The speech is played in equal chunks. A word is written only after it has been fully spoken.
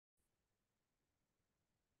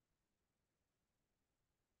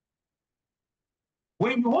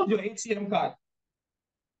When you hold your ATM card,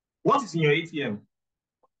 what is in your ATM?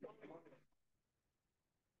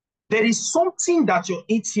 There is something that your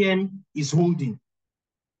ATM is holding.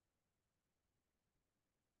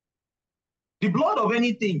 The blood of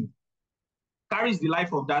anything carries the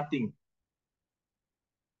life of that thing.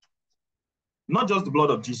 Not just the blood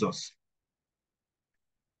of Jesus.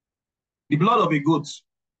 The blood of a goat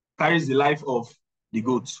carries the life of the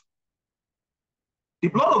goat. The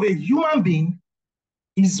blood of a human being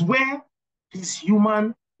is where his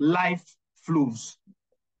human life flows.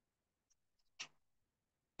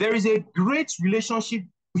 There is a great relationship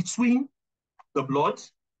between the blood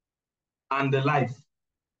and the life.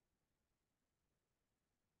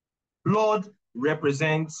 Blood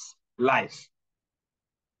represents life.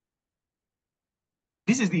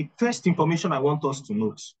 This is the first information I want us to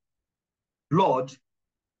note. Blood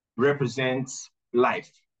represents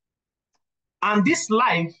life. And this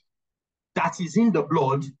life that is in the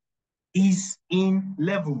blood is in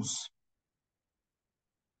levels.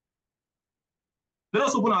 Let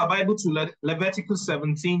us open our Bible to Leviticus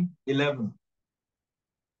 17:11.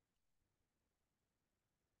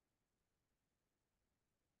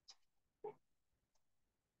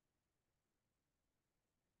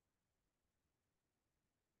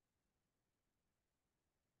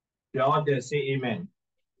 You're out there, say amen.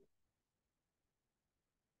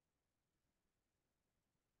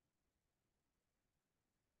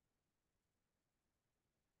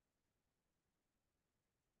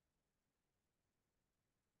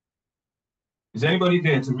 Is anybody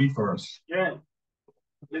there to read for us? Yeah.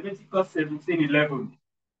 Leviticus 17:11.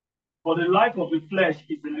 For the life of the flesh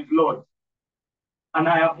is in the blood, and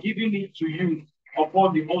I have given it to you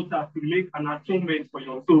upon the altar to make an atonement for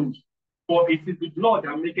your souls. For it is the blood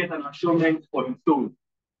that maketh an atonement for the soul.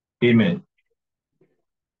 Amen.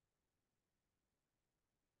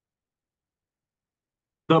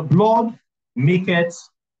 The blood maketh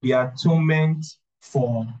the atonement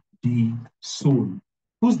for the soul.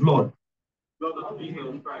 Whose blood? Blood of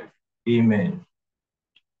Jesus Christ. Amen.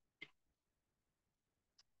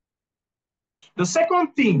 The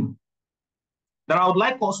second thing that I would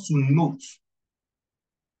like us to note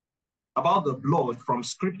about the blood from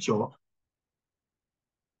scripture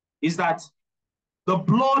is that the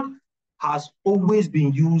blood has always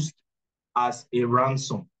been used as a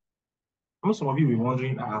ransom. I know some of you will be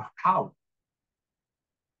wondering, how?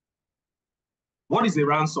 What is a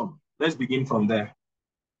ransom? Let's begin from there.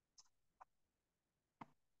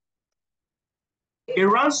 A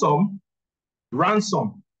ransom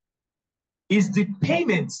is the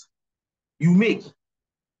payment you make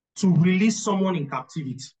to release someone in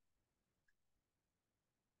captivity.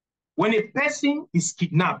 When a person is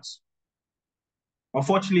kidnapped,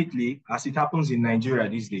 unfortunately, as it happens in Nigeria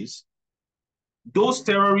these days, those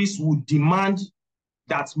terrorists would demand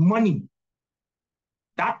that money,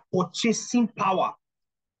 that purchasing power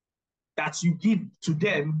that you give to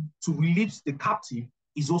them to release the captive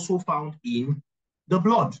is also found in the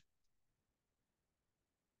blood.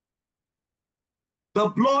 The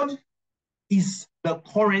blood is the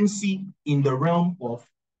currency in the realm of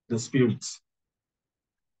the spirit.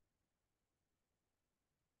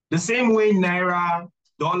 The same way naira,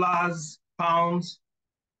 dollars, pounds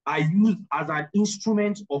are used as an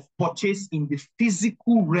instrument of purchase in the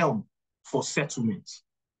physical realm for settlement.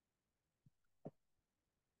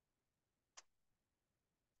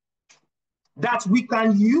 That we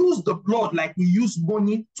can use the blood like we use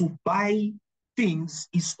money to buy things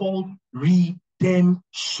is called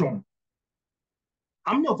redemption.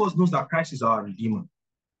 How many of us knows that Christ is our Redeemer?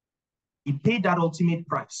 He paid that ultimate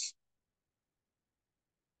price.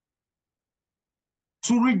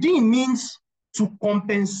 To redeem means to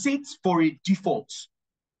compensate for a default.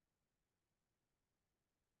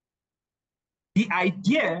 The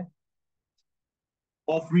idea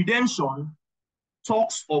of redemption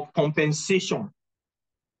talks of compensation.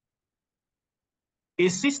 A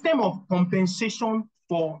system of compensation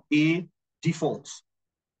for a default.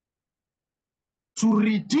 To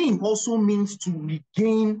redeem also means to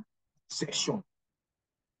regain possession.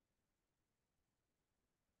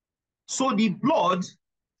 So the blood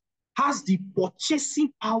has the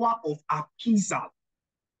purchasing power of appeasal.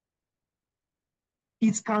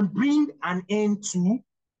 It can bring an end to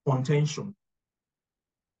contention.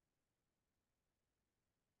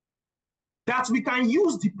 That we can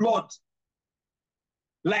use the blood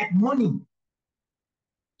like money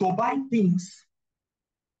to buy things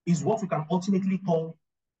is what we can ultimately call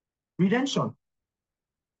redemption.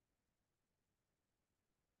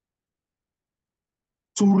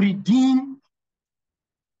 To redeem,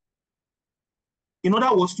 in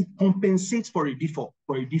other words, to compensate for a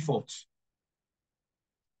default.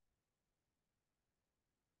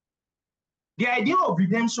 The idea of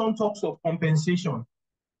redemption talks of compensation.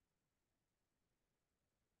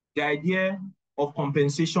 The idea of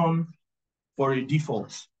compensation for a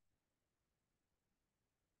default.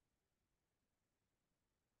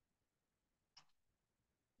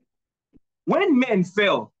 When men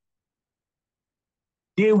fell,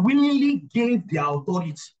 they willingly gave their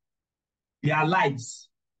authority, their lives,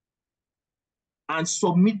 and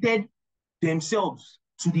submitted themselves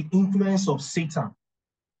to the influence of Satan.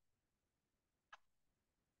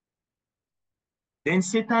 Then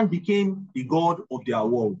Satan became the god of their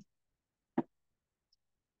world.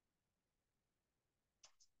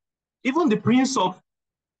 Even the prince of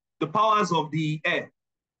the powers of the air,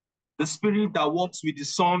 the spirit that works with the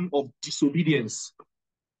son of disobedience.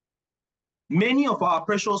 Many of our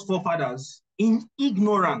precious forefathers, in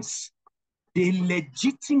ignorance, they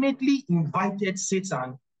legitimately invited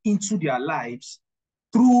Satan into their lives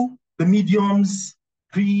through the mediums,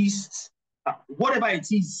 priests, whatever it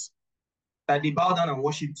is that they bow down and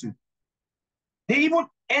worship to. They even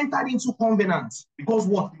entered into covenants because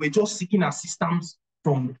what? They were just seeking assistance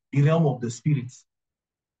from the realm of the spirits.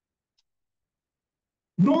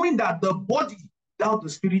 Knowing that the body without the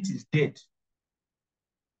spirit is dead.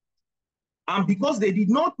 And because they did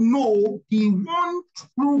not know the one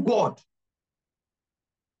true God,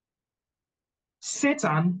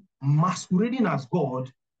 Satan, masquerading as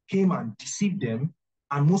God, came and deceived them,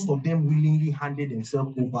 and most of them willingly handed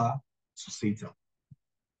themselves over to Satan.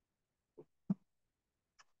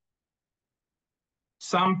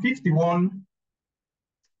 Psalm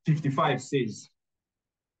 51:55 says,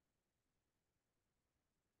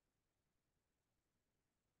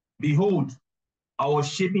 "Behold, I was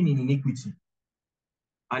shapen in iniquity,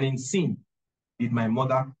 and in sin did my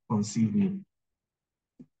mother conceive me."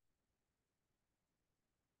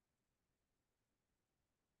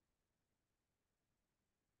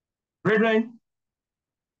 Brethren,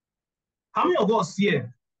 how many of us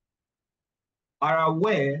here are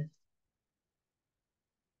aware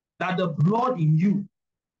that the blood in you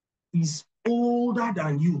is older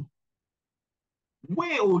than you?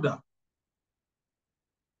 Way older.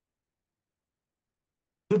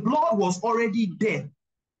 The blood was already there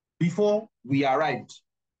before we arrived.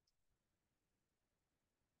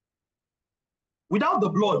 Without the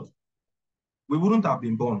blood, we wouldn't have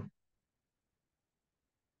been born.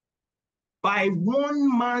 By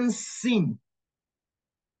one man's sin,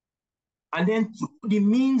 and then through the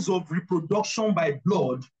means of reproduction by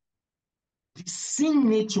blood, the sin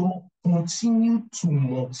nature continued to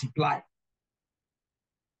multiply.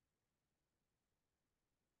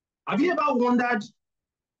 Have you ever wondered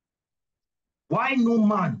why no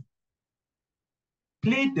man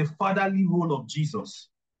played the fatherly role of Jesus?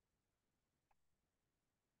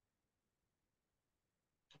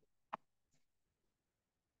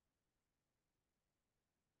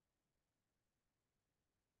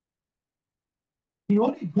 The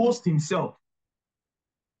Holy Ghost himself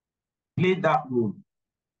played that role.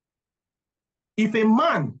 If a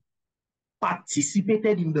man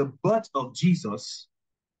participated in the birth of Jesus,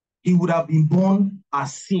 he would have been born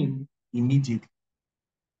as sin immediately.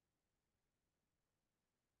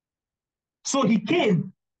 So he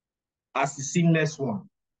came as the sinless one.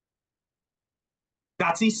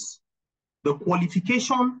 That is the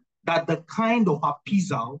qualification that the kind of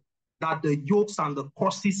appeasal that the yokes and the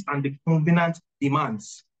curses and the covenant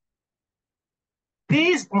demands.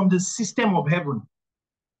 Based on the system of heaven,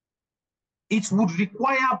 it would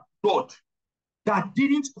require blood that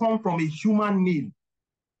didn't come from a human male,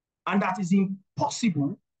 and that is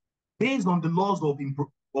impossible based on the laws of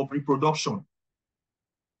reproduction.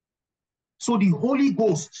 So the Holy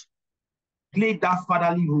Ghost played that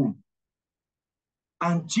fatherly role.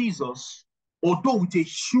 And Jesus, although with a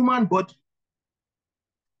human body,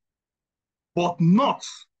 but not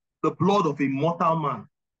the blood of a mortal man.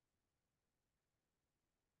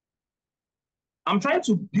 I'm trying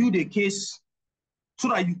to build a case so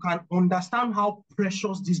that you can understand how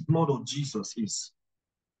precious this blood of Jesus is.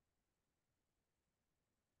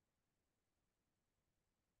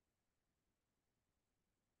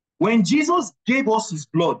 When Jesus gave us his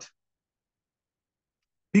blood,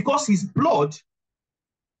 because his blood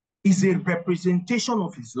is a representation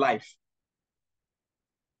of his life.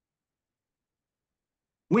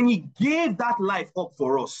 When he gave that life up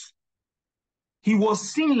for us, he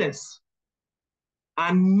was sinless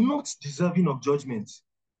and not deserving of judgment.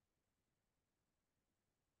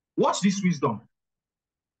 Watch this wisdom.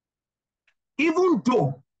 Even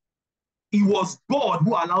though it was God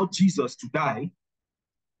who allowed Jesus to die,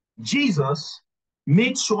 Jesus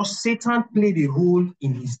made sure Satan played a role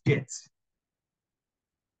in his death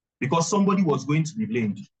because somebody was going to be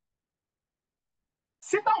blamed.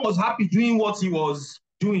 Satan was happy doing what he was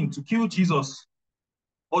doing to kill Jesus,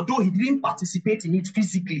 although he didn't participate in it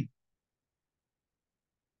physically.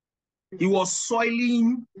 He was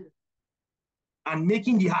soiling and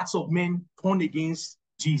making the hearts of men turn against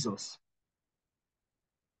Jesus.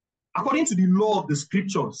 According to the law of the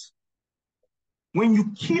scriptures, when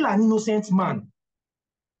you kill an innocent man,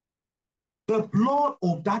 the blood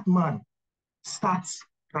of that man starts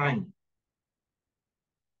crying.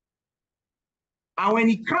 And when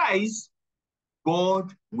he cries,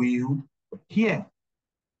 God will hear.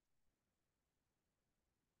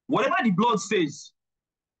 Whatever the blood says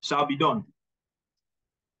shall be done.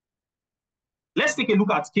 Let's take a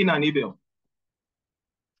look at Cain and Abel.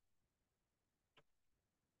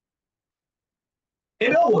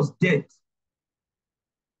 Abel was dead,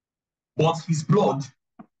 but his blood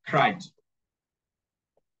cried.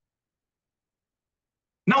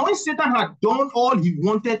 Now, when Satan had done all he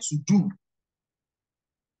wanted to do,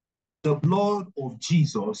 the blood of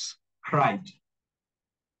Jesus cried.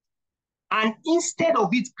 And instead of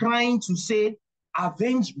it crying to say,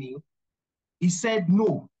 avenge me, he said,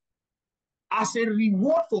 no. As a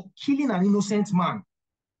reward for killing an innocent man,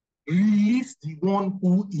 release the one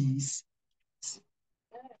who is.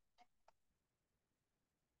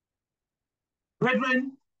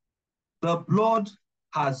 Brethren, the blood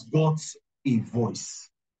has got a voice.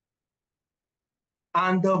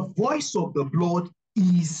 And the voice of the blood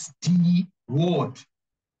is the word.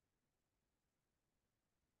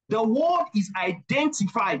 The word is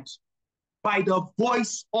identified by the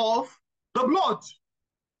voice of the blood.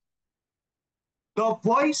 The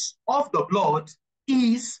voice of the blood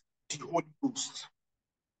is the Holy Ghost.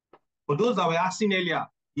 For those that were asking earlier,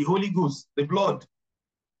 the Holy Ghost, the blood,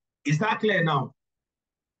 is that clear now?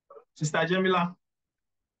 Sister Jamila,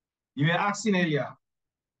 you were asking earlier.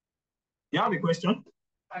 You have a question?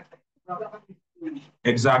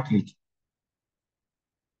 Exactly.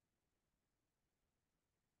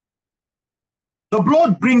 The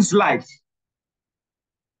blood brings life.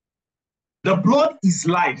 The blood is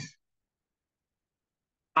life.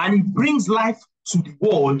 And it brings life to the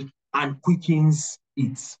world and quickens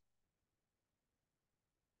it.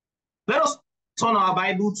 Let us turn our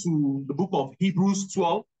Bible to the book of Hebrews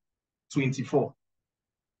 12:24.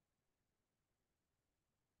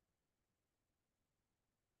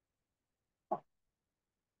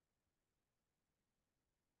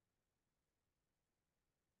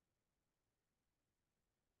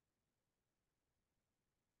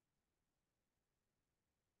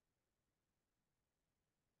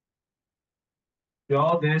 You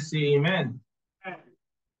all there say amen.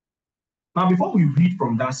 Now, before we read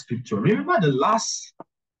from that scripture, remember the last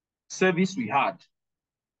service we had,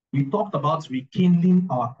 we talked about rekindling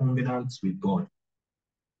our covenants with God.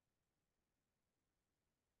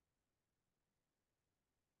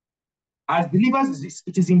 As believers,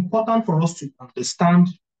 it is important for us to understand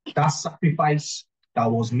that sacrifice that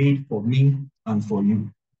was made for me and for you.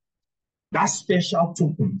 That special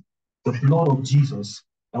token, the blood of Jesus,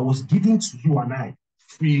 that was given to you and I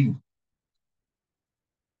freely.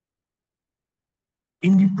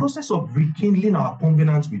 In the process of rekindling our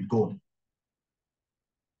covenant with God,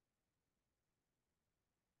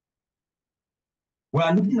 we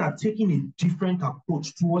are looking at taking a different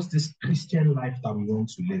approach towards this Christian life that we want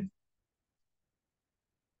to live.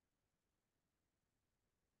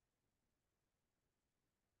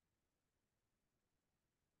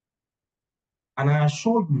 And I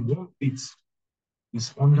assure you, one bit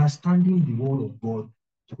is understanding the word of God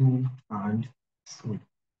through and through.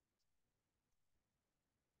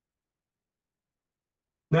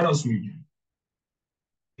 Let us read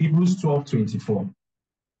Hebrews 12:24.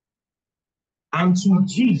 And to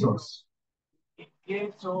Jesus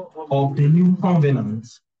of the new covenant,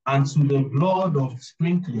 and to the blood of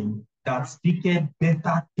sprinkling that speaketh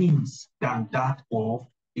better things than that of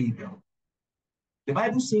Abel. The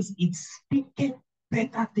Bible says it speaketh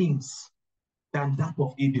better things than that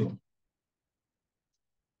of Abel.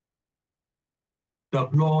 The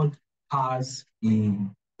blood has a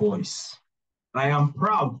voice. I am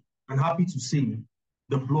proud and happy to say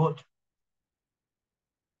the blood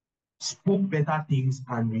spoke better things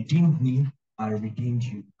and redeemed me and redeemed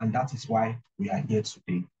you. And that is why we are here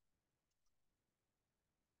today.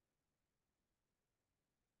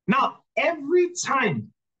 Now, every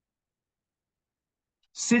time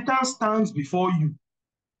Satan stands before you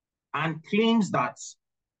and claims that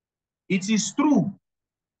it is true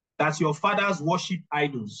that your fathers worship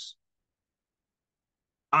idols,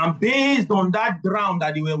 and based on that ground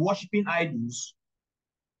that they were worshiping idols,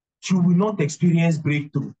 you will not experience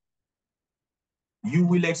breakthrough. You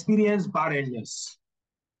will experience barrenness.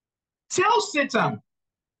 Tell Satan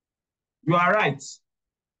You are right.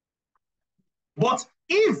 But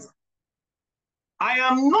if I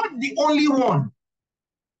am not the only one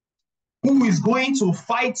who is going to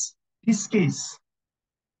fight this case,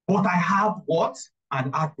 but I have what?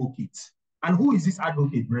 An advocate. And who is this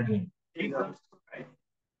advocate, brethren? Jesus.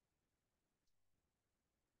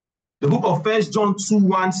 The book of 1 John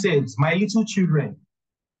 2:1 says, my little children,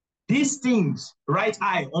 these things write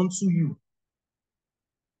I unto you,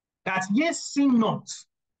 that ye sin not.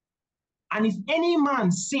 And if any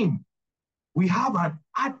man sin, we have an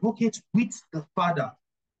advocate with the Father,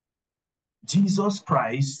 Jesus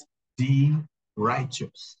Christ, the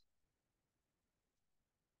righteous.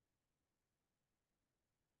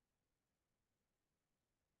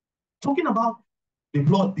 Talking about the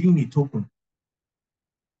blood being a token.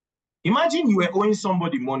 Imagine you were owing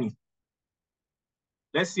somebody money.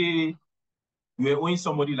 Let's say you were owing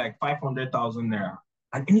somebody like 500,000 naira.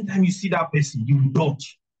 And anytime you see that person, you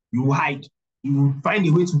dodge, you hide, you find a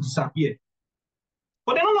way to disappear.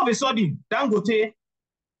 But then all of a sudden, Dangote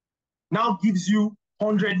now gives you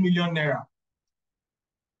 100 million naira.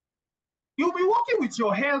 You'll be walking with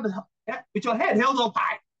your head held up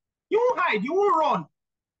high. You won't hide, you won't run.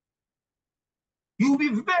 You'll be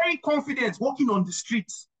very confident walking on the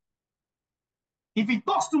streets. If it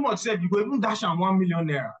talks too much, you go even dash on 1 million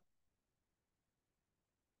naira.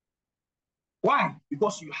 Why?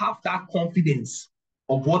 Because you have that confidence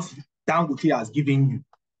of what Dangote has given you.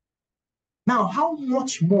 Now, how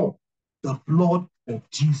much more the blood of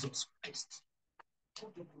Jesus Christ?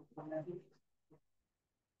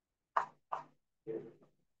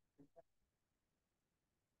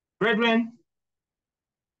 Brethren,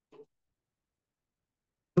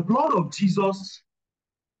 the blood of Jesus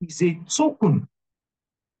is a token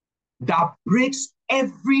that breaks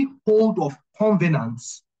every hold of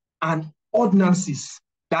covenants and ordinances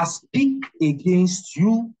that speak against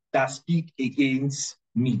you, that speak against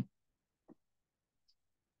me.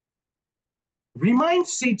 Remind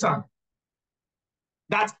Satan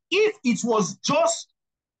that if it was just,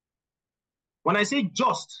 when I say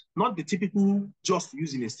just, not the typical just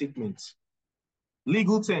used in a statement,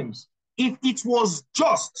 legal terms, if it was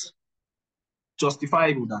just,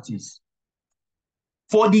 justifiable that is,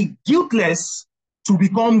 for the guiltless to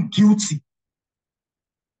become guilty,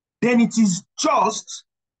 then it is just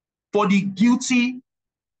for the guilty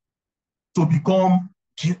to become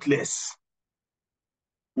guiltless.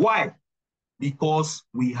 Why? Because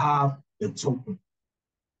we have a token.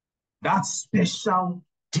 That special,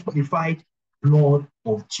 dignified blood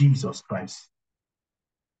of Jesus Christ.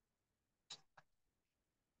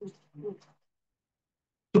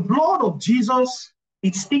 The blood of Jesus,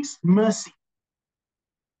 it speaks mercy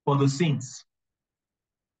for the saints.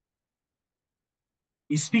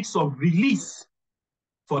 It speaks of release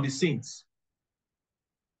for the saints.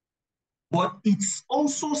 But it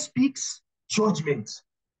also speaks judgment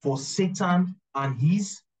for Satan and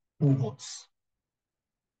his cohorts.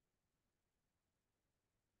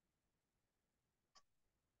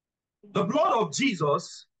 The blood of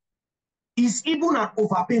Jesus is even an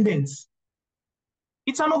overpayment.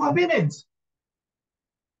 It's an overpayment.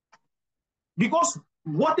 Because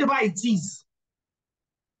whatever it is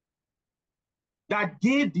that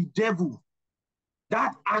gave the devil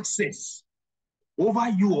that access over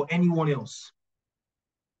you or anyone else,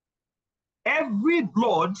 every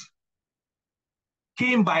blood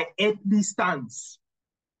came by earthly stands,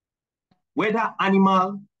 whether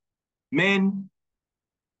animal, men,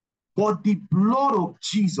 but the blood of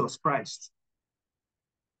Jesus Christ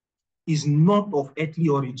is not of earthly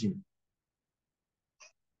origin.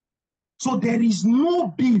 So there is no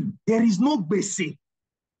bill, there is no gbese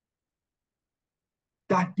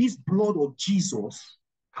that this blood of Jesus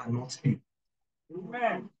cannot pay.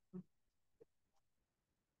 Amen.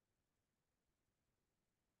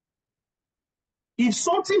 If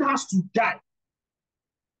something has to die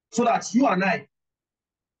so that you and I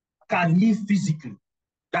can live physically,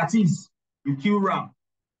 that is, you kill ram,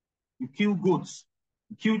 you kill goats,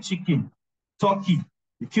 you kill chicken, turkey,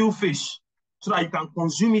 you kill fish, so that you can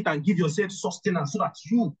consume it and give yourself sustenance, so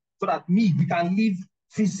that me, we can live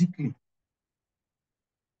physically.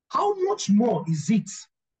 How much more is it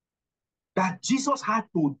that Jesus had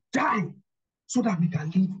to die so that we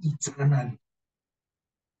can live eternally?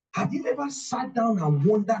 Have you ever sat down and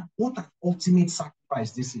wondered what an ultimate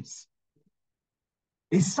sacrifice this is?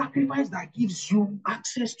 A sacrifice that gives you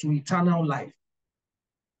access to eternal life.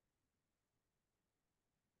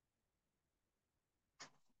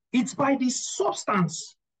 It's by the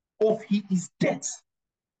substance of his death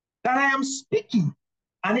that I am speaking.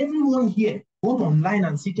 And everyone here, both online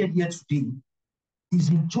and seated here today, is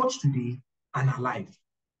in church today and alive.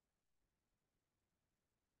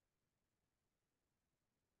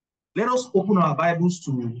 Let us open our Bibles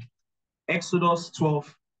to Exodus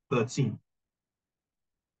 12:13.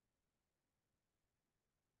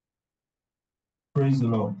 Praise the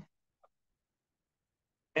Lord.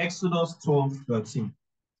 Exodus 12:13.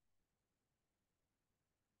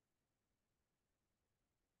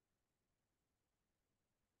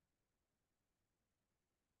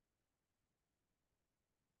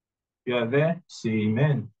 You are there? Say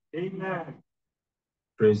amen. Amen.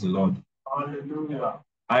 Praise the Lord. Hallelujah.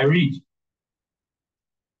 I read.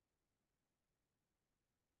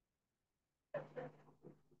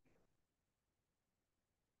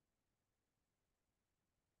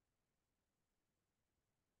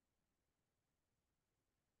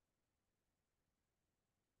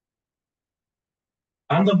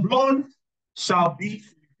 And the blood shall be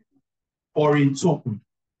for a token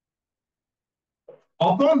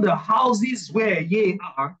upon the houses where ye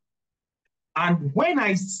are, and when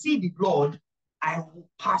I see the blood, I will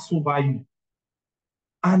pass over you,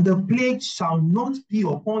 and the plague shall not be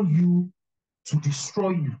upon you to destroy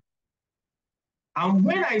you. And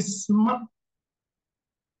when I smite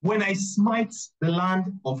the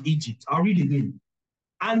land of Egypt, I'll read again.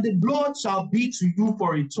 And the blood shall be to you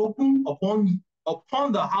for a token upon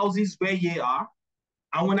the houses where ye are.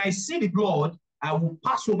 And when I see the blood, I will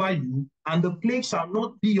pass over you, and the plague shall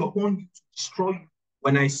not be upon you to destroy you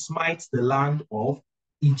when I smite the land of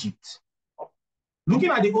Egypt.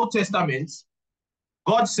 Looking at the Old Testament,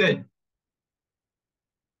 God said,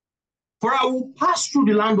 for I will pass through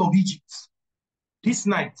the land of Egypt this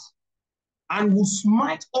night, and will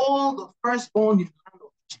smite all the firstborn in the land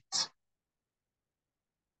of Egypt,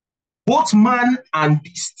 both man and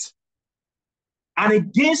beast. And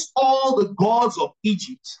against all the gods of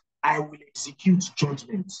Egypt, I will execute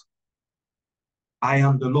judgment. I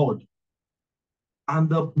am the Lord, and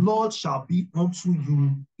the blood shall be unto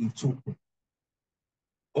you a token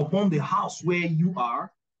upon the house where you are.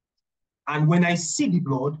 And when I see the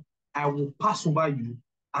blood, I will pass over you,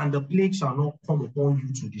 and the plague shall not come upon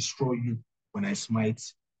you to destroy you when I smite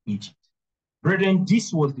Egypt. Brethren,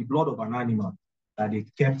 this was the blood of an animal that they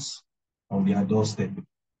kept on their doorstep.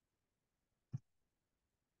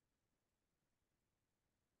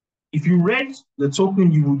 If you read the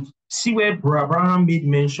token, you would see where Abraham made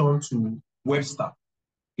mention to Webster.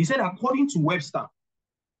 He said, according to Webster,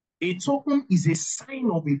 a token is a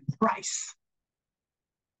sign of a price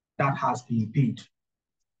that has been paid.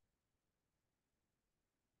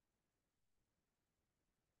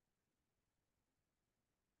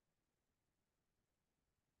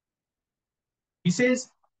 He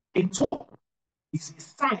says, a token is a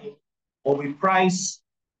sign of a price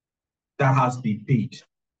that has been paid.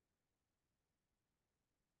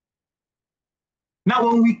 Now,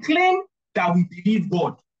 when we claim that we believe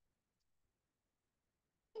God,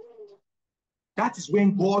 that is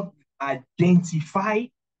when God identifies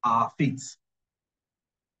our faith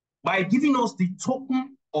by giving us the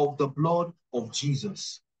token of the blood of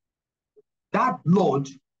Jesus. That blood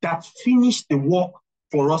that finished the work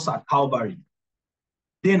for us at Calvary.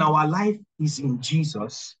 Then our life is in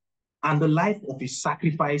Jesus, and the life of a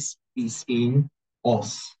sacrifice is in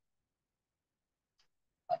us.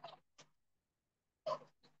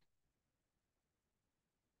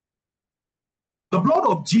 The blood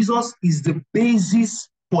of Jesus is the basis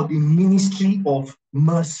for the ministry of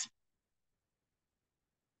mercy.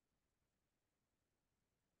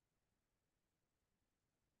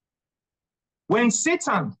 When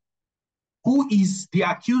Satan, who is the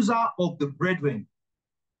accuser of the brethren,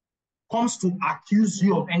 comes to accuse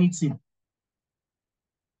you of anything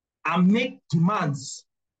and make demands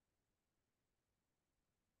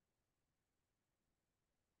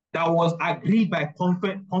that was agreed by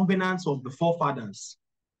covenants of the forefathers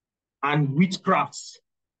and witchcrafts,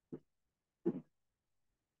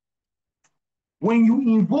 when you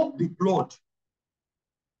invoke the blood,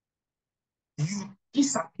 you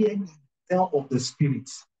disappear in the realm of the spirit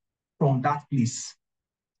from that place.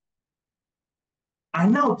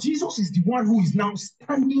 And now Jesus is the one who is now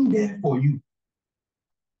standing there for you.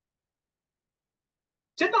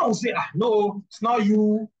 Satan will say, no, it's not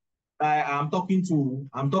you. I'm talking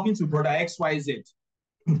to brother XYZ.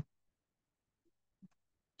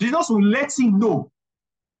 Jesus will let him know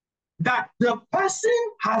that the person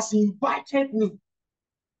has invited me.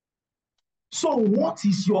 So what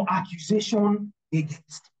is your accusation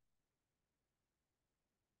against?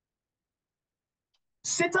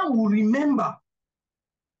 Satan will remember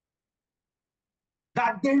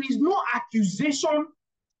that there is no accusation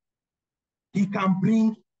he can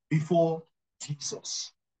bring before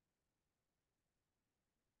Jesus.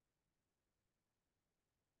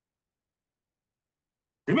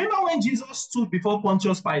 Remember when Jesus stood before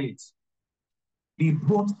Pontius Pilate? They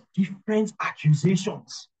brought different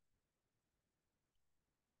accusations,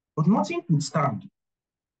 but nothing could stand.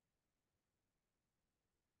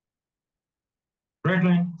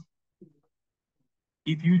 Brethren,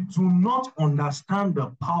 if you do not understand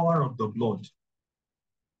the power of the blood,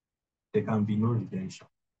 there can be no redemption.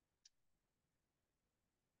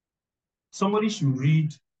 Somebody should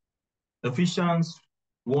read Ephesians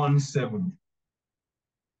 1:7.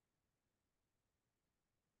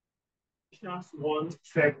 Ephesians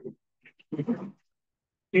 1:7.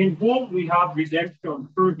 In whom we have redemption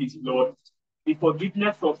through his blood, the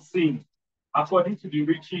forgiveness of sin, according to the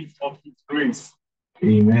riches of his grace.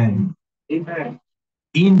 Amen. Amen.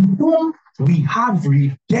 In whom we have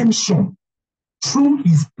redemption through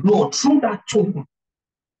his blood, through that token,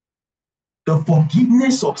 the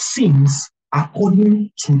forgiveness of sins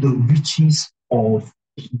according to the riches of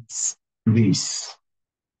his grace.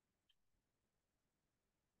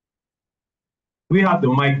 We have the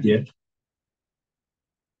mic there.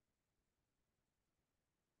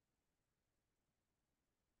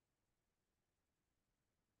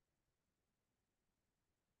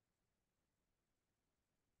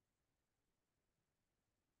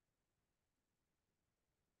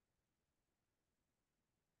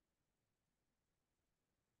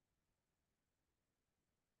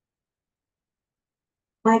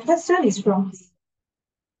 My question is from the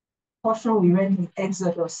portion we read in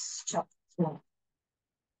Exodus chapter 12.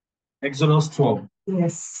 Exodus 12.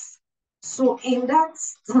 Yes. So in that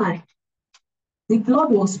time, the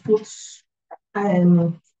blood was put,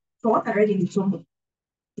 for what I read in the Torah,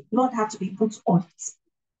 the blood had to be put on it.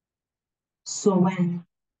 So when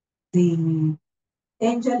the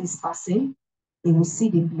angel is passing, they will see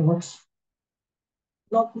the blood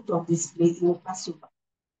put on display, it will pass over.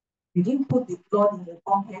 You didn't put the blood in a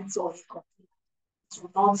bucket or a container. It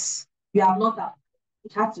will not, you are not that.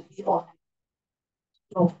 It had to be on.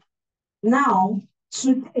 So now,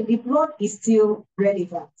 today, the blood is still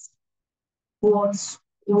relevant, but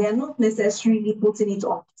we are not necessarily putting it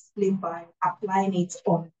on display by applying it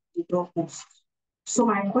on the doorpost. So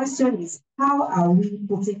my question is, how are we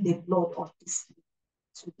putting the blood on display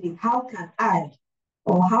today? How can I,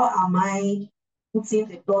 or how am I putting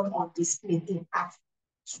the blood on display in act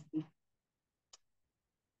today?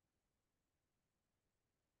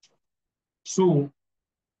 So,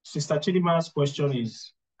 Sister Chidima's question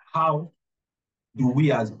is, how do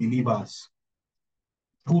we as believers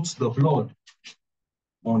put the blood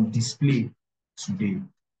on display today?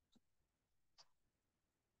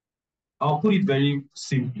 I'll put it very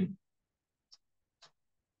simply.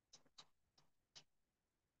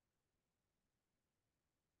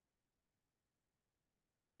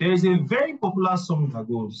 There is a very popular song that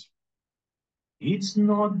goes, "It's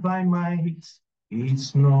not by might,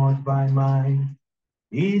 it's not by might,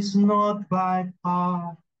 it's not by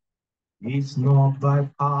power, it's not by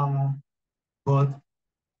power, but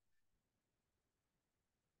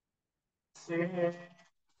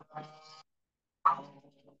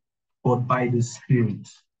by the Spirit."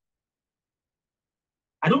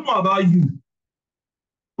 I don't know about you.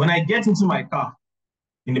 When I get into my car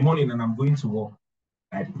in the morning and I'm going to work,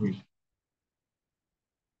 I pray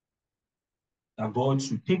that God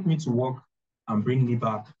should take me to work and bring me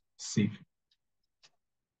back safely.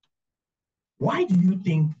 Why do you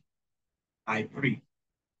think I pray?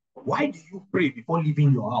 Why do you pray before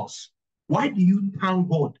leaving your house? Why do you thank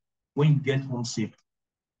God when you get home safe?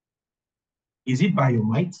 Is it by your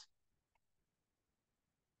might?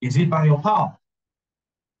 Is it by your power?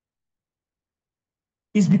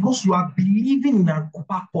 It's because you are believing in an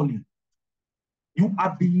upper calling. You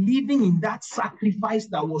are believing in that sacrifice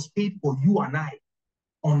that was paid for you and I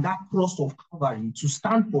on that cross of Calvary to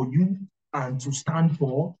stand for you and to stand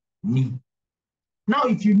for me. Now,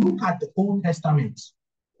 if you look at the Old Testament,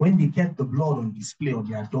 when they kept the blood on display on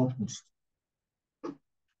their doorpost,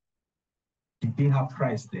 did they have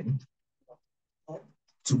Christ then?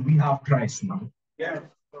 Do we have Christ now? Yes.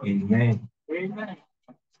 Amen. Amen.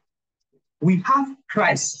 We have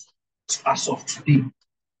Christ as of today,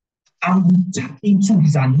 and we tap into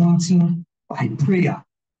his anointing by prayer,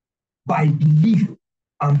 by belief,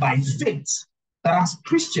 and by faith. That as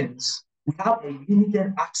Christians, we have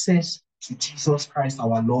unlimited access to Jesus Christ,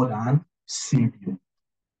 our Lord and Savior.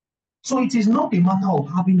 So it is not a matter of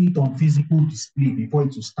having it on physical display before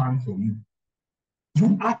it will stand for you.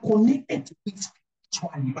 You are connected to it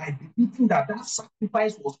spiritually by believing that that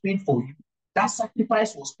sacrifice was paid for you. That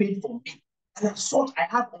sacrifice was paid for me. And as such, I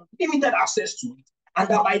have unlimited access to it. And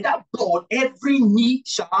that by that blood, every knee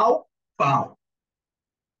shall bow.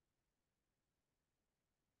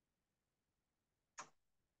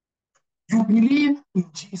 You believe in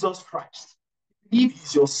Jesus Christ. You believe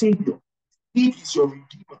he's your Savior. You believe he's your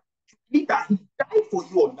Redeemer. You believe that he died for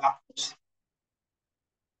you on that cross.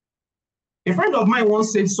 A friend of mine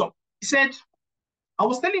once said something. He said, I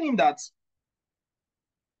was telling him that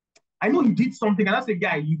I know he did something, and I said,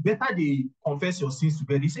 guy, you better confess your sins to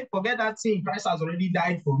God. He said, forget that sin. Christ has already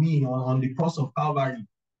died for me on the cross of Calvary,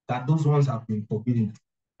 that those ones have been forgiven.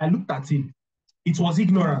 I looked at him. It was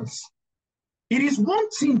ignorance. It is one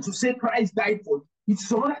thing to say Christ died for you. It's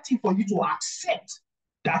another thing for you to accept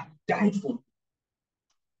that he died for you.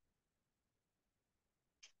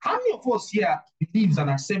 How many of us here believes and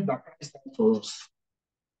accept that Christ died for us?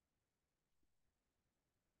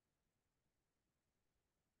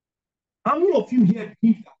 How many of you here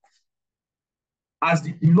believe that as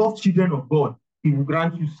the beloved children of God, he will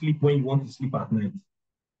grant you sleep when you want to sleep at night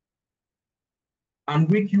and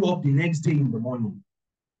wake you up the next day in the morning?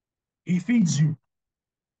 He feeds you.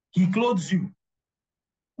 He clothes you.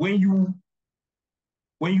 When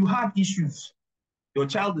you have issues, your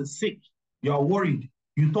child is sick, you are worried,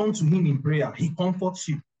 you turn to him in prayer. He comforts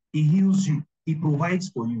you. He heals you. He provides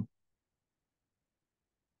for you.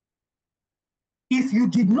 If you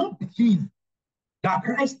did not believe that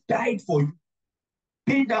Christ died for you,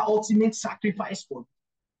 paid that ultimate sacrifice for you,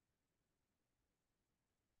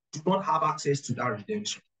 do not have access to that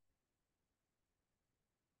redemption.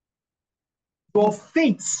 Your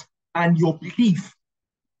faith and your belief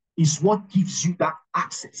is what gives you that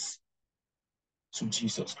access to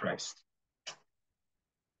Jesus Christ.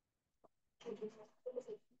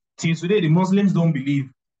 Till today, the Muslims don't believe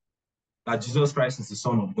that Jesus Christ is the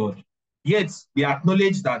Son of God. Yet, they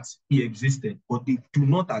acknowledge that he existed, but they do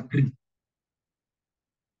not agree.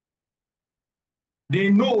 They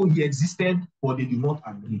know he existed, but they do not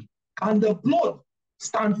agree. Can the blood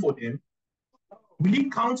stand for them? Will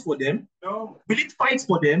it count for them? No. Will it fight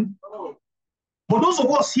for them? No. For those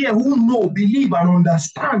of us here who know, believe, and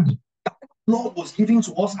understand that blood was given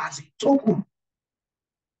to us as a token,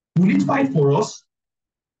 will it fight for us?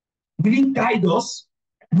 Will it guide us?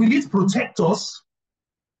 Will it protect us?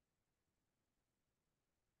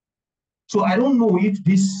 So I don't know if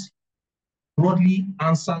this broadly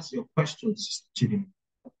answers your questions, Chidin.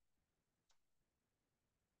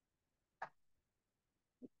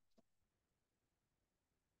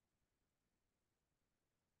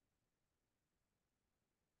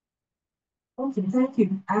 Okay, thank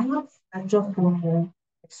you. I have just one more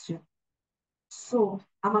question. So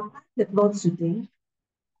I'm applying the blood today,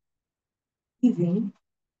 giving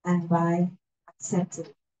and by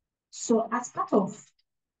accepting. So as part of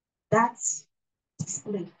that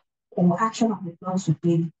display or action of the blood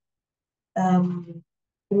today,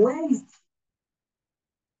 where is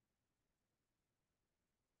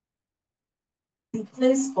the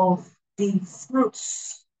place of the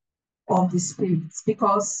fruits of the spirit?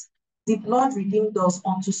 Because the blood redeemed us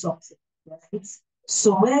unto something, right?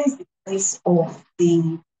 So where is the place of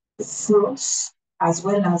the fruits as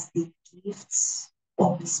well as the gifts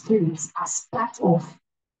of the spirit as part of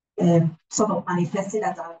sort of manifesting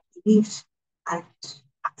that I believed and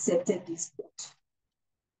accepted this blood?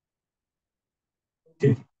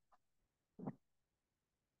 Okay.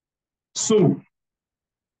 So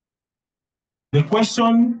the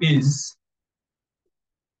question is,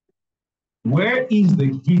 where is the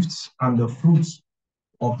gifts and the fruits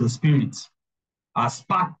of the Spirit as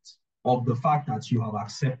part of the fact that you have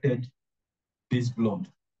accepted this blood?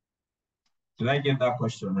 Did I get that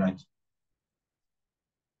question right?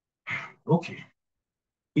 Okay.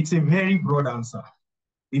 It's a very broad answer.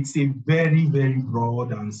 It's a very, very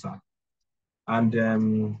broad answer. And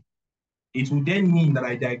it would then mean that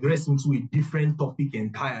I digress into a different topic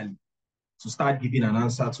entirely to start giving an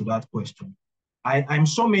answer to that question. I'm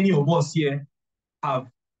sure many of us here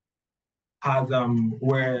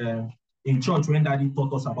were in church when Daddy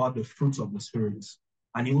taught us about the fruits of the Spirit.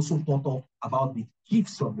 And he also taught us about the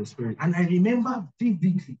gifts of the Spirit. And I remember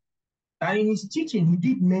vividly that in his teaching, he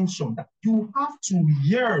did mention that you have to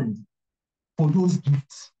yearn for those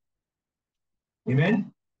gifts.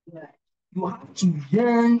 Amen? Yeah. You have to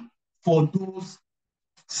yearn for those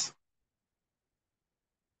gifts.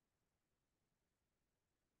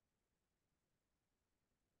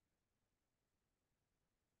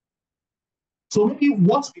 So maybe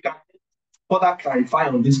what we can further clarify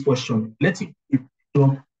on this question, let's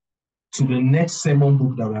jump to the next sermon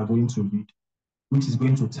book that we are going to read, which is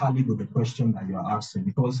going to tally with the question that you are asking.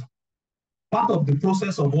 Because part of the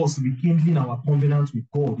process of us rekindling our covenant with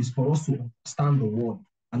God is for us to understand the word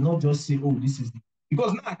and not just say, oh, this is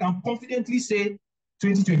because now I can confidently say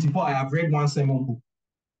 2024, I have read one sermon book.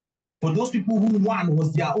 For those people who one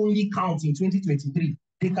was their only count in 2023,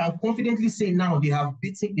 they can confidently say now they have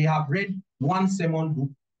read one sermon book,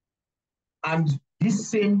 and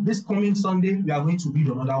this coming Sunday, we are going to read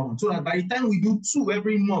another one. So that by the time we do 2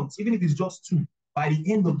 every month, even if it's just 2, by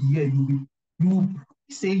the end of the year, you will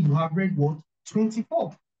say you have read what?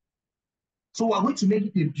 24. So we're going to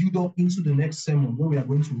make it a build-up into the next sermon where we are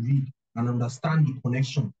going to read and understand the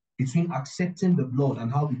connection between accepting the blood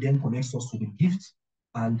and how it then connects us to the gifts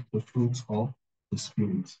and the fruits of the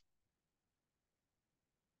Spirit.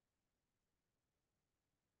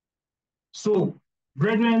 So,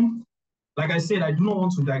 brethren, like I said, I do not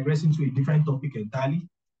want to digress into a different topic entirely,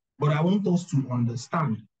 but I want us to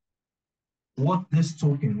understand what this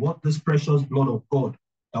token, what this precious blood of God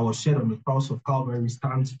that was shed on the cross of Calvary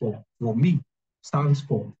stands for me, stands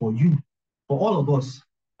for you, for all of us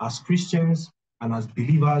as Christians and as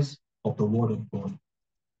believers of the Word of God.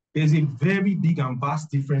 There's a very big and vast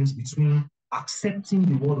difference between accepting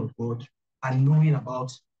the Word of God and knowing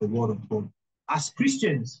about the Word of God. As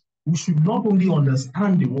Christians, we should not only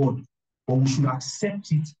understand the Word, but we should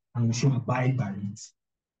accept it and we should abide by it.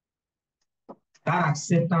 That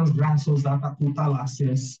acceptance grants us that total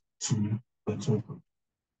access to the token.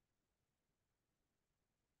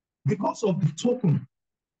 Because of the token,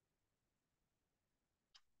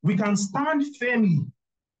 we can stand firmly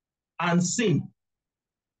and say,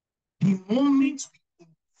 the moment we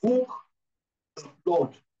invoke the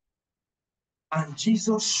blood and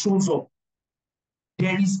Jesus shows up,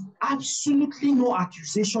 there is absolutely no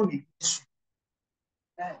accusation against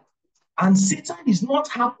you. And Satan is not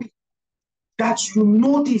happy that you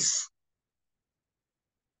know this,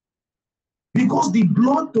 because the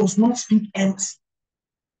blood does not speak empty.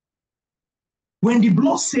 When the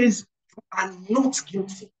blood says you are not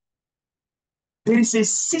guilty, there is a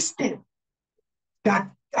system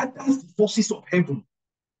that gathers the forces of heaven,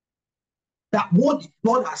 that what the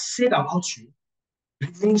blood has said about you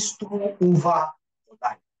remains true over your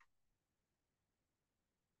life.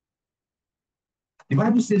 The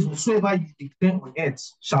Bible says, whatsoever you declare on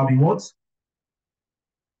earth shall be what?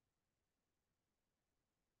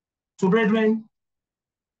 So, brethren,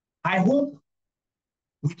 I hope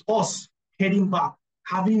with us heading back,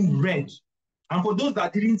 having read, and for those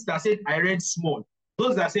that didn't, that said, I read small,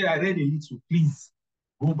 those that said, I read a little, please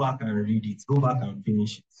go back and read it, go back and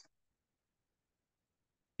finish it.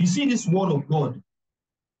 You see, this word of God,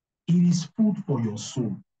 it is food for your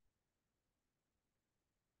soul.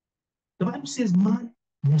 The Bible says, man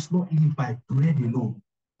must not live by bread alone,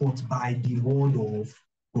 but by the word of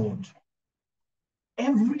God.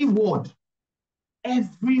 Every word,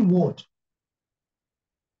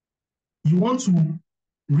 you want to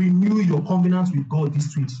renew your covenant with God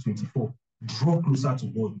this 2024, draw closer to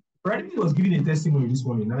God. Bradley was giving a testimony this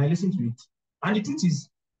morning, and I listened to it. And the truth is,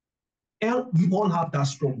 we all have that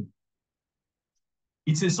struggle.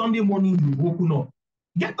 It's a Sunday morning, you've woken up.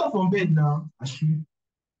 Get up from bed now, Ashu.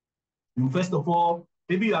 You first of all,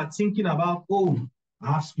 maybe you are thinking about, oh,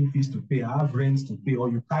 I have school fees to pay, I have rent to pay, or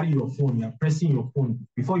you carry your phone, you're pressing your phone.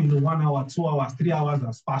 Before you know, 1 hour, 2 hours, 3 hours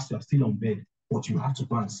has passed, you're still on bed, but you have to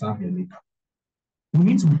go and serve your maker. We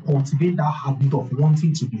need to cultivate that habit of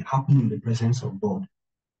wanting to be happy in the presence of God.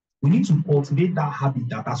 We need to cultivate that habit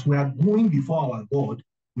that as we are going before our God,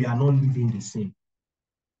 we are not living the same.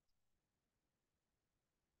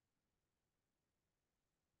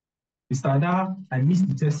 Mr. Ada, I missed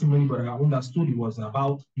the testimony, but I understood it was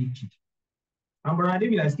about BP. And Brother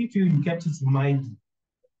David, I still feel you kept it in mind.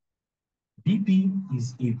 BP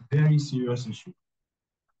is a very serious issue.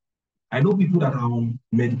 I know people that are on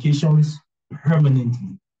medications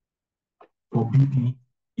permanently for BP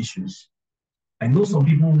issues. I know some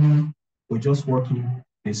people who were just working,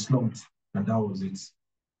 they slumped, and that was it.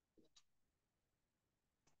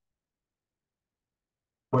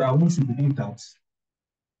 But I want to believe that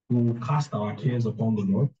we will cast our cares upon the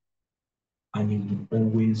Lord, and He will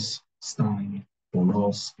always stand for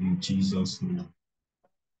us in Jesus' name.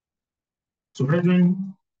 So,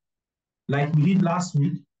 brethren, like we did last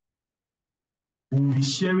week, we will be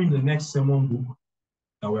sharing the next sermon book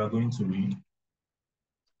that we are going to read.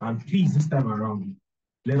 And please, this time around,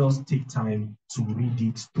 let us take time to read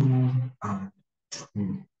it through and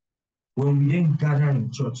through. When we then gather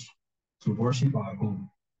in church to worship our God,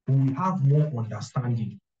 we will have more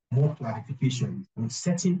understanding, more clarification on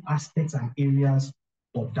certain aspects and areas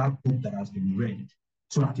of that book that has been read,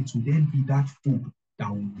 so that it will then be that food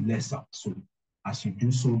that will bless our soul. As you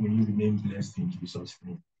do so, may you remain blessed in Jesus'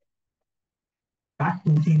 name. That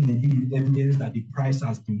token may be evidence that the price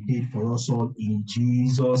has been paid for us all in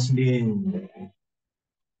Jesus' name.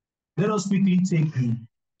 Let us quickly take the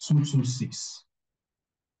 226.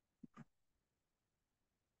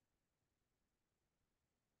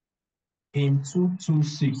 In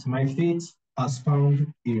 226, my faith has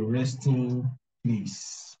found a resting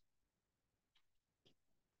place.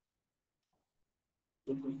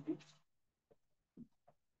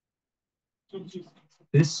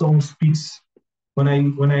 This song speaks. When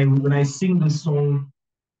I sing this song,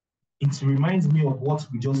 it reminds me of what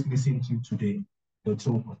we just listened to today. The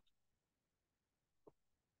talk.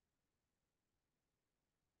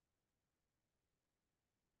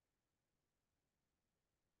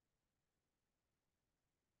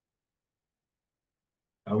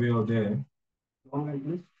 Are we all there?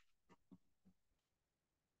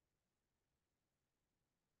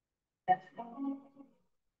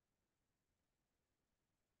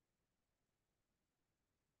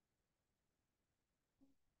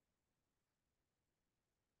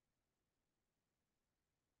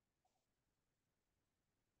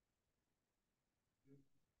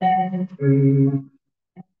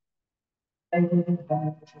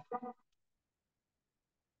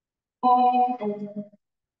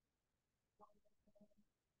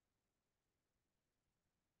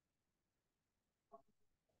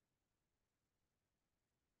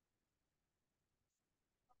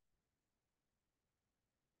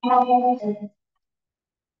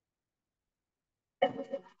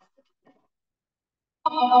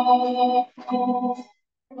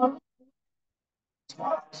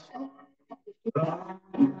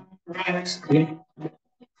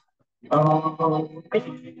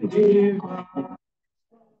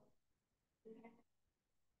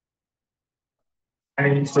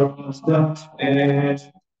 I trust the edge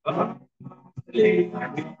of the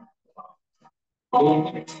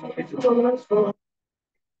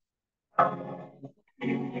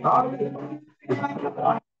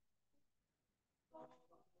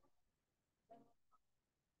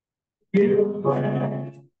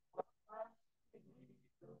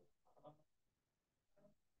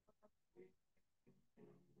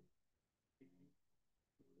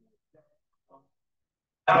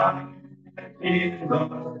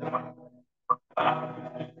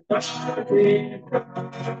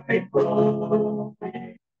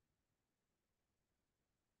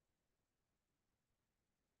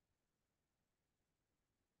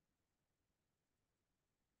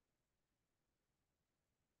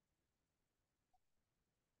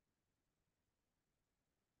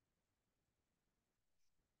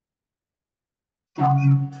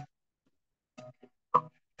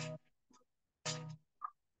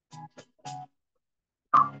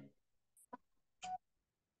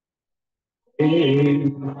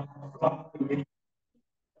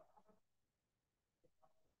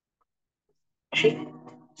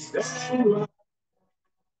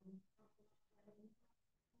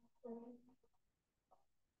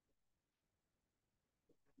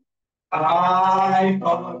I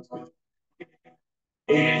thought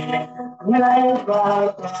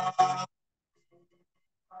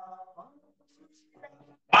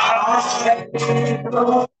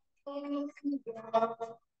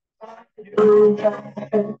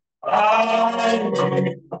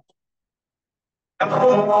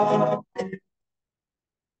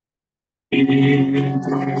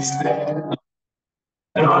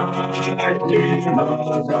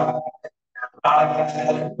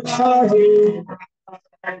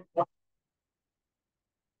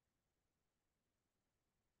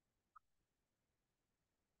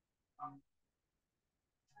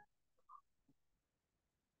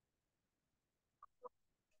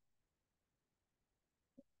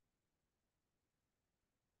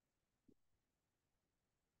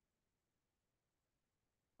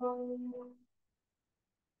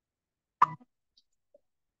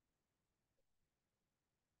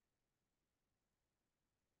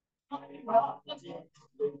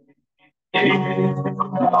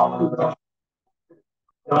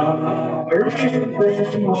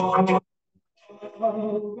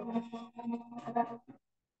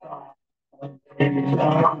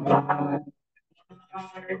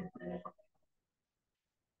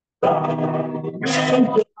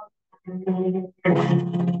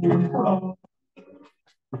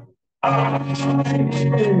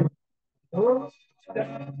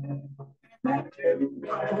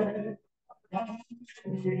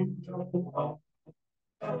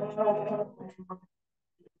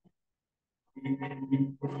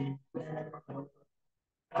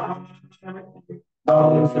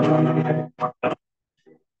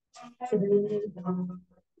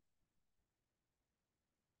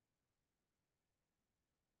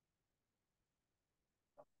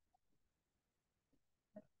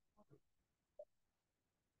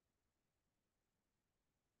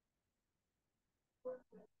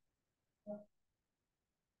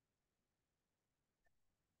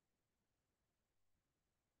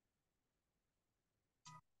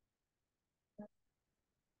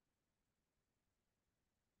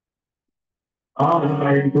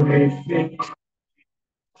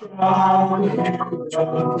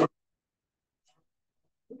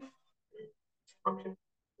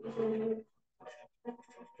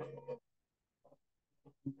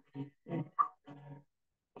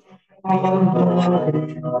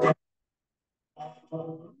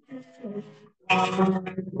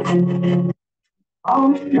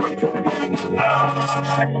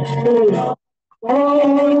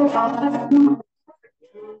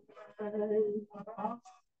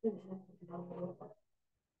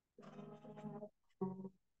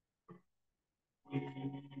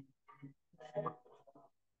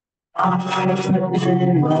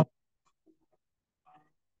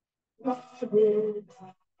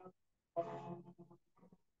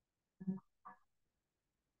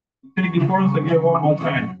Take the chorus again one more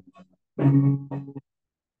time.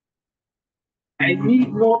 I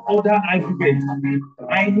need no other argument.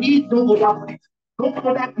 I need no other place. No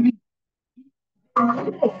other place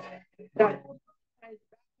that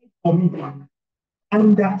for me.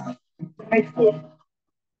 And that I for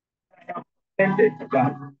I am offended to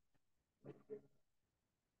God.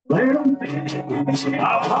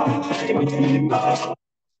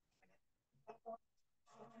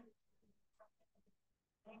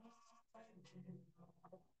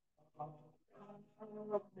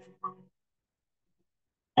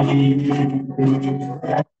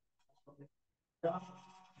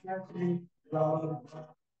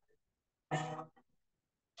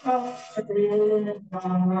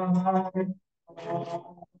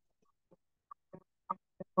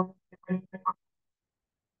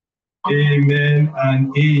 Amen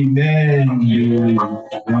and amen.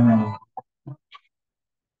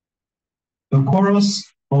 The chorus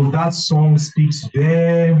of that song speaks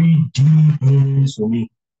very deep meanings for me.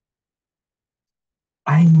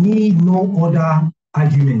 I need no other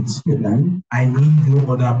argument. I need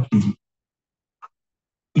no other plea.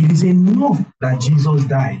 It is enough that Jesus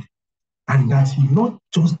died, and that he not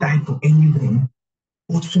just died for anyone,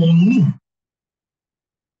 but for me.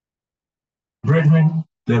 Brethren,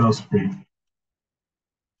 let us pray.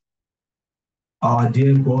 Our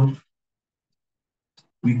dear God,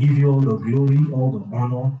 we give you all the glory, all the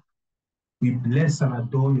honor. We bless and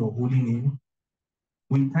adore your holy name.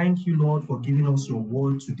 We thank you, Lord, for giving us your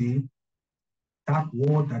word today. That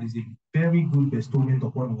word that is a very good bestowment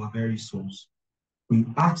upon our very souls. We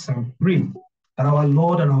ask and pray that our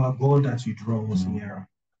Lord and our God, that you draw us nearer.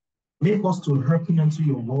 Make us to hearken unto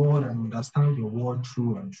your word and understand your word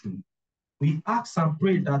true and true. We ask and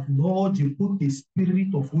pray that, Lord, you put the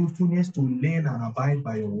spirit of willfulness to learn and abide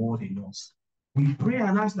by your word in us. We pray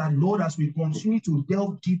and ask that, Lord, as we continue to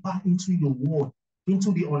delve deeper into your word,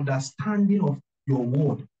 into the understanding of your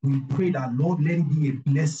word, we pray that, Lord, let it be a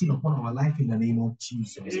blessing upon our life in the name of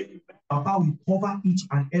Jesus. Papa, we cover each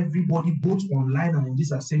and everybody, both online and in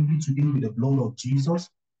this assembly today, with the blood of Jesus.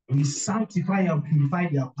 We sanctify and purify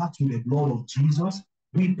their path with the blood of Jesus.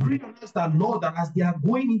 We pray and ask that, Lord, that as they are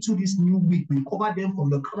going into this new week, we cover them from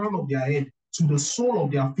the crown of their head to the sole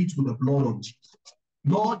of their feet with the blood of Jesus.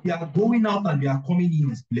 Lord, they are going out and they are coming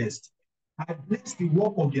in is blessed. I bless the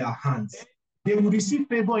work of their hands. They will receive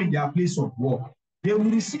favor in their place of work. They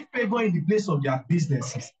will receive favor in the place of their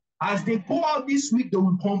businesses. As they go out this week, they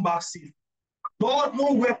will come back safe. Lord,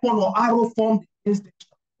 no weapon or arrow formed against them.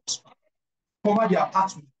 Cover their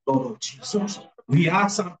path with the blood of Jesus. We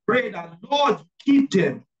ask and pray that, Lord, keep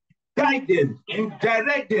them, guide them, and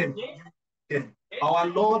direct them. Our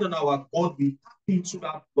Lord and our God, we tap into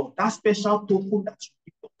that blood, that special token that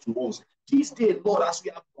you give to us. This day, Lord, as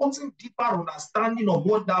we have gotten deeper understanding of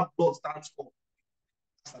what that blood stands for,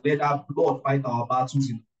 let that blood fight our battles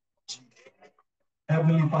in Jesus.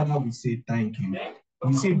 Heavenly Father, we say thank you.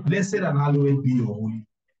 We say, blessed and hallowed be your holy name.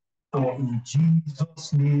 For in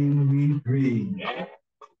Jesus' name we pray.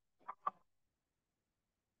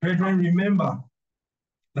 Brethren, remember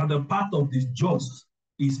that the path of the just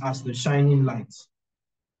is as the shining light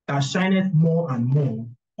that shineth more and more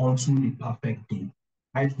unto the perfect day.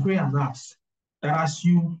 I pray and ask that as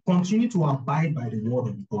you continue to abide by the word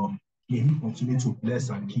of God, may he continue to bless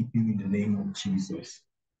and keep you in the name of Jesus.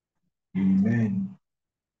 Amen.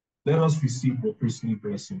 Let us receive the priestly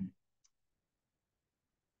blessing.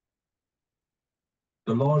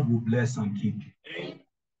 The Lord will bless and keep you.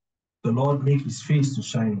 The Lord make his face to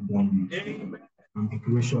shine upon you and be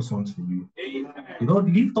gracious unto you. The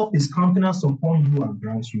Lord lift up his countenance upon you and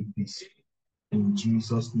grant you peace. In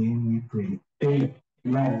Jesus' name we pray.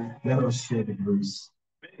 Amen. Let us share the grace.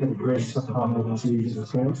 The grace of our Lord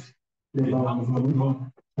Jesus Christ, the love of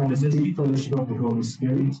God, and the sweet fellowship of the Holy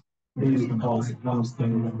Spirit, be with us now and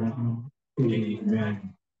forever.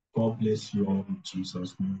 Amen. God bless you all in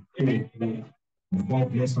Jesus' name. Amen.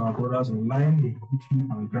 God bless our brothers online. They put you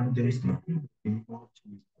and grant destiny. In God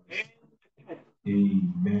Jesus.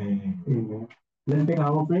 Amen. Amen. Let's take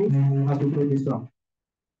our offering as we pray this song.